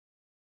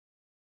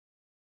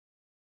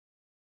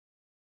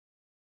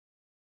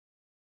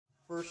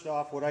First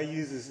off, what I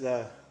use is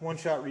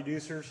one-shot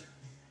reducers.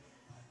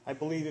 I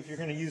believe if you're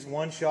going to use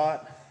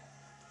one-shot,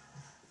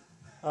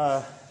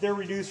 their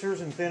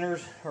reducers and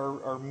thinners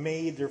are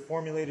made, they're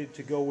formulated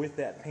to go with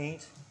that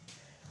paint.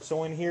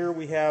 So in here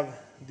we have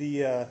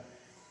the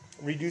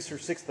Reducer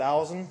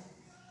 6000.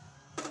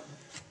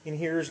 In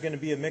here is going to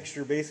be a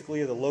mixture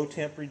basically of the low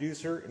temp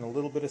reducer and a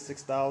little bit of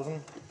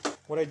 6000.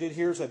 What I did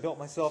here is I built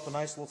myself a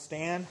nice little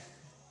stand.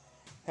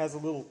 Has a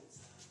little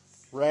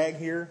rag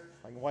here.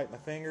 I can wipe my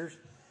fingers.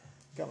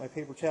 Got my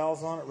paper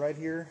towels on it right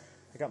here.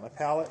 I got my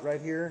palette right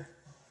here.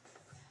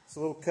 This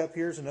little cup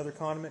here is another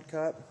condiment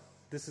cup.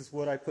 This is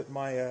what I put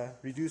my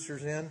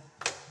reducers in.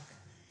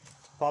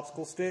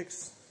 Popsicle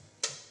sticks.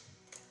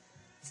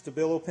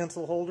 Stabilo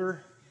pencil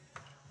holder.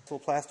 Little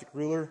plastic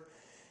ruler.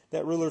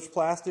 That ruler's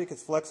plastic.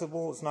 It's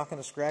flexible. It's not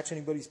going to scratch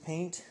anybody's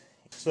paint.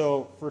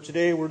 So for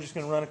today, we're just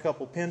going to run a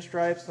couple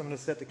pinstripes. I'm going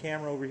to set the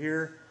camera over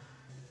here.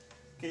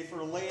 Okay,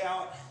 for a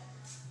layout,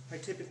 I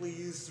typically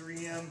use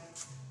 3M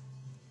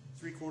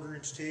 3/4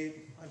 inch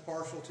tape. I'm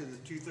partial to the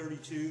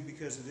 232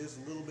 because it is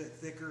a little bit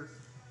thicker.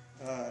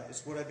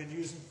 It's what I've been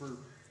using for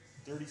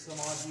 30 some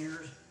odd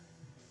years.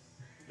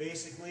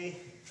 Basically,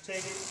 take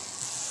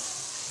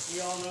it,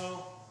 we all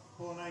know,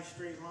 pull a nice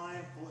straight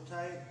line, pull it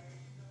tight,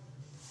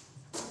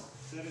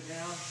 set it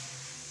down,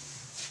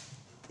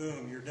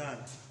 boom, you're done.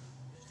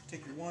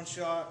 Take your one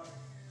shot.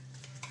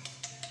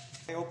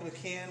 I open the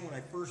can when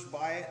I first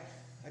buy it.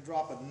 I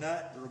drop a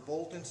nut or a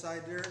bolt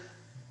inside there.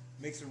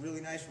 Makes a really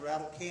nice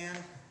rattle can,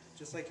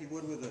 just like you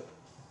would with a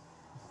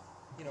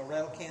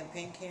rattle can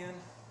paint can.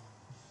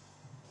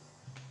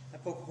 I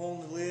poke a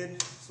hole in the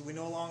lid so we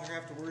no longer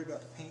have to worry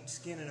about the paint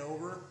skinning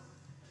over.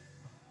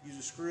 Use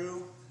a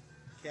screw,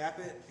 cap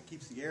it, it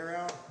keeps the air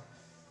out.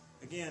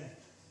 Again,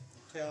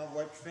 towel,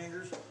 wipe your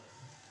fingers.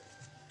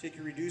 Take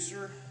your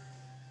reducer,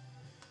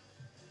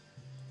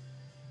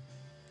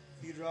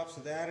 a few drops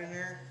of that in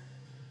there.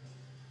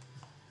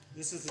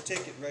 This is the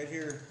ticket right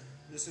here.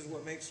 This is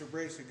what makes or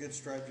breaks a good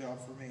stripe job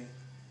for me.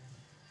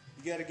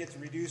 You got to get the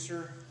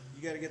reducer,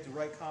 you got to get the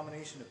right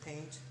combination of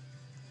paint,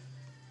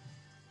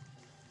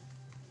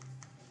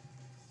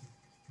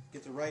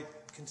 get the right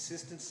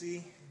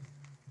consistency,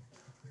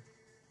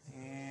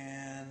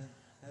 and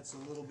that's a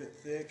little bit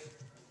thick.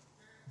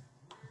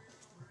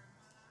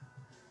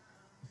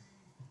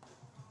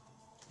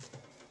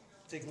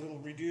 Take a little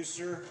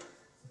reducer.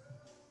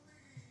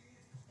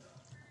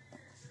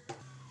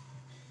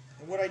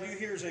 And what I do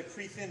here is I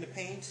pre-thin the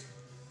paint.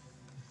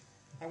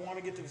 I want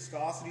to get the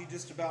viscosity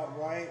just about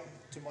right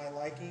to my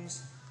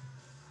likings.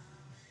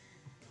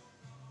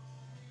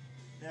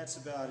 That's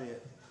about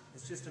it.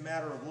 It's just a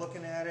matter of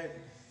looking at it,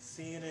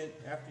 seeing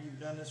it. After you've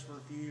done this for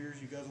a few years,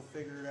 you guys will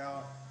figure it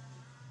out.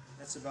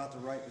 That's about the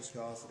right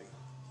viscosity.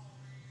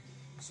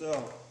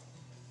 So,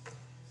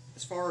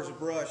 as far as a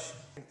brush,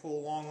 I can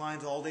pull long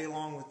lines all day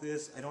long with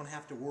this. I don't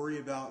have to worry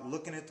about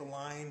looking at the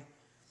line.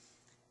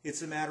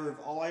 It's a matter of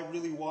all I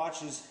really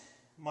watch is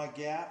my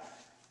gap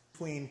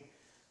between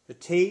the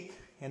tape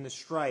and the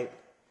stripe.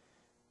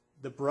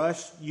 The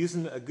brush,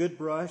 using a good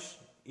brush,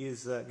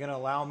 is going to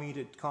allow me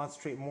to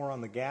concentrate more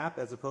on the gap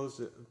as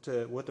opposed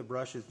to what the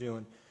brush is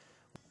doing.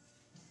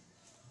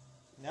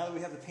 Now that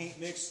we have the paint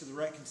mixed to the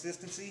right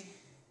consistency,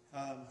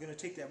 I'm going to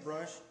take that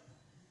brush,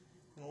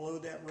 I'm going to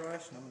load that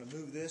brush, and I'm going to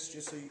move this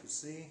just so you can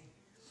see.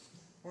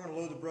 We're going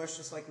to load the brush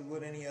just like we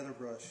would any other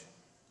brush.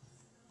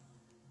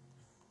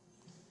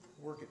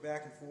 Work it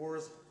back and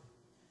forth,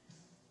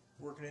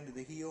 work it into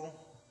the heel,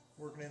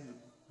 working into the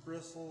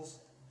bristles.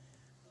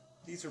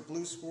 These are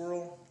blue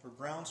squirrel or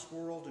brown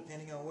squirrel,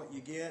 depending on what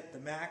you get. The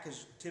Mack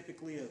is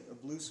typically a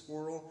blue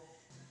squirrel.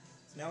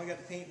 So now we got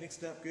the paint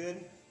mixed up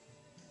good.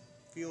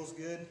 Feels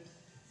good.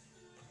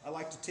 I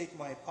like to take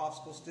my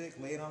popsicle stick,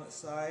 lay it on its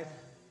side,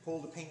 pull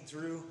the paint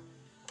through.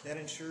 That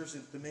ensures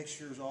that the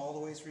mixture is all the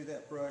way through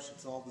that brush.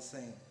 It's all the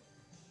same.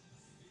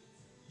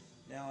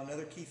 Now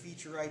another key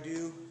feature I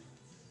do,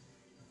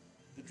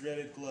 the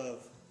dreaded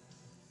glove.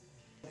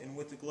 And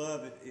with the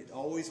glove, it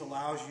always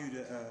allows you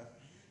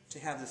to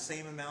have the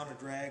same amount of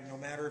drag, no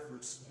matter if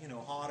it's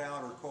hot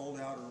out or cold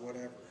out or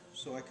whatever.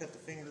 So I cut the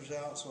fingers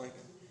out so I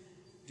can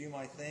do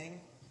my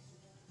thing.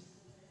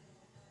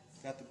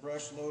 Got the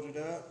brush loaded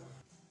up.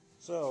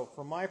 So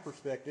from my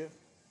perspective,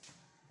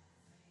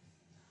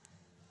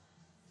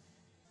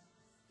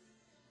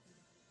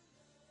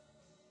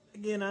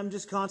 again, I'm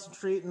just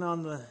concentrating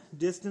on the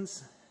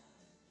distance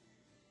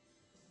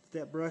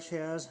that brush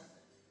has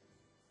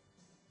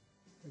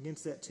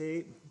against that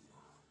tape.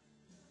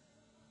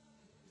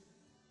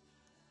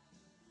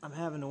 I'm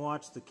having to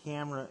watch the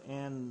camera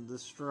and the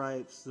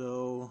stripes,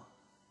 so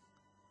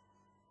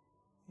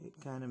it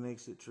kind of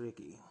makes it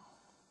tricky.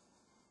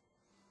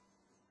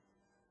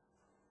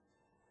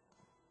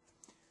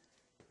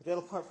 But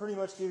that'll pretty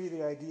much give you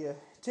the idea.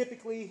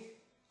 Typically,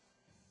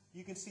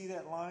 you can see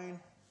that line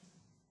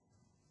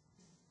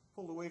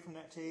pulled away from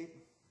that tape,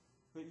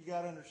 but you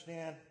got to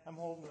understand, I'm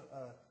holding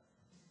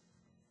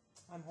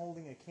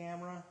a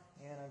camera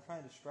and I'm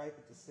trying to stripe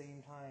at the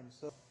same time.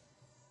 So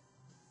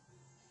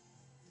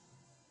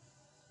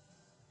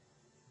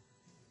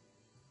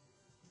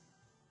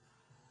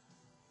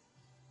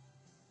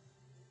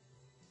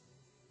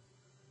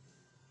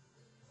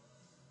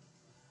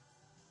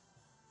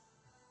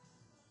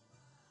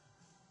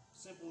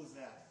Simple as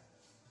that.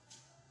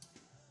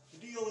 The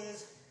deal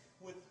is,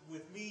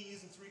 with me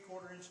using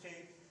 3/4 inch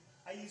tape,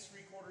 I use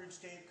 3/4 inch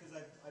tape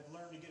because I've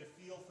learned to get a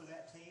feel for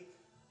that tape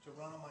to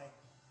run on my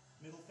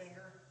middle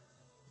finger.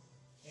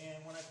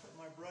 And when I put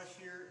my brush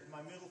here in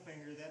my middle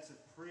finger, that's a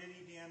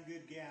pretty damn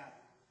good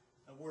gap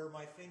of where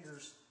my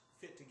fingers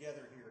fit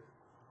together here.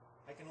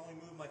 I can only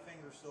move my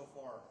fingers so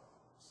far.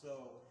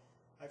 So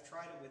I've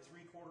tried it with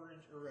 3/4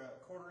 inch or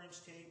 1/4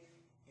 inch tape,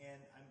 and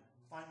I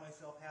find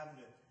myself having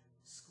to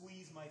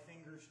squeeze my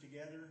fingers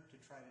together to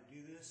try to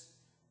do this.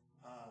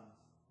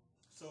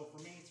 So for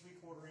me,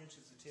 3/4 inch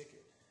is a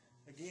ticket.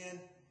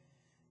 Again,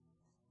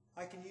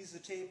 I can use the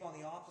tape on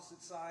the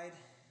opposite side,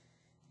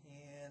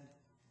 and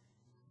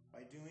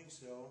by doing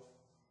so,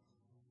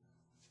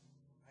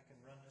 I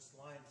can run this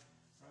line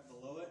right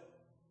below it.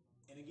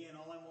 And again,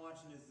 all I'm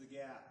watching is the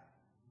gap.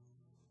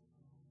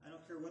 I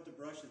don't care what the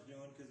brush is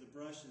doing, because the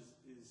brush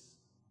is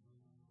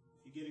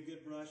if you get a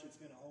good brush, it's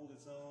going to hold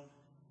its own.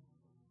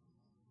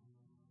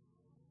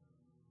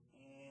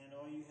 And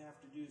all you have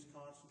to do is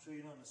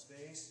concentrate on the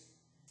space.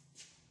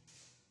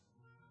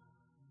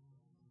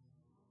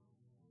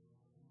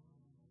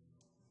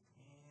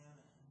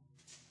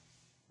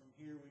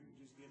 Here we can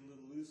just get a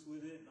little loose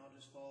with it, and I'll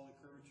just follow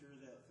the curvature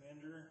of that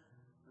fender,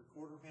 or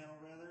quarter panel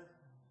rather.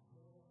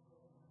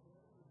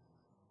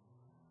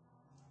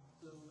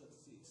 So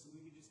let's see, so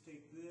we can just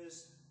take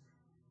this,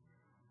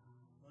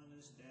 run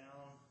this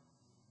down.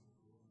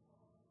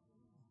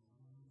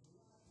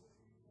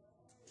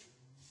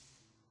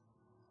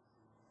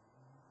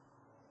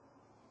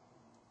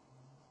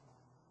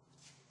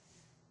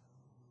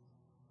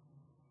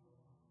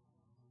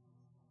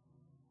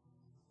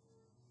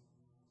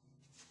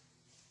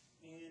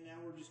 And now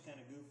we're just kind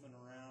of goofing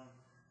around.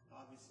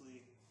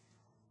 Obviously,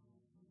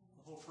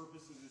 the whole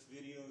purpose of this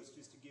video is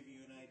just to give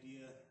you an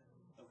idea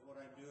of what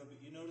I'm doing.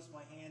 But you notice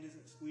my hand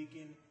isn't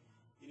squeaking,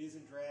 it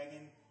isn't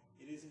dragging,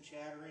 it isn't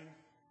chattering,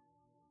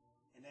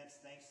 and that's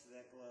thanks to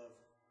that glove.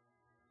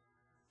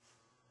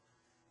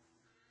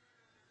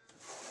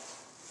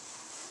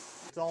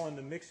 It's all in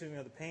the mixing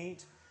of the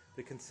paint,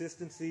 the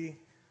consistency,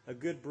 a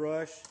good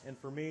brush, and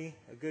for me,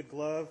 a good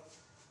glove,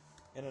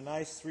 and a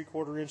nice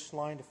 3/4 inch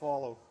line to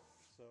follow.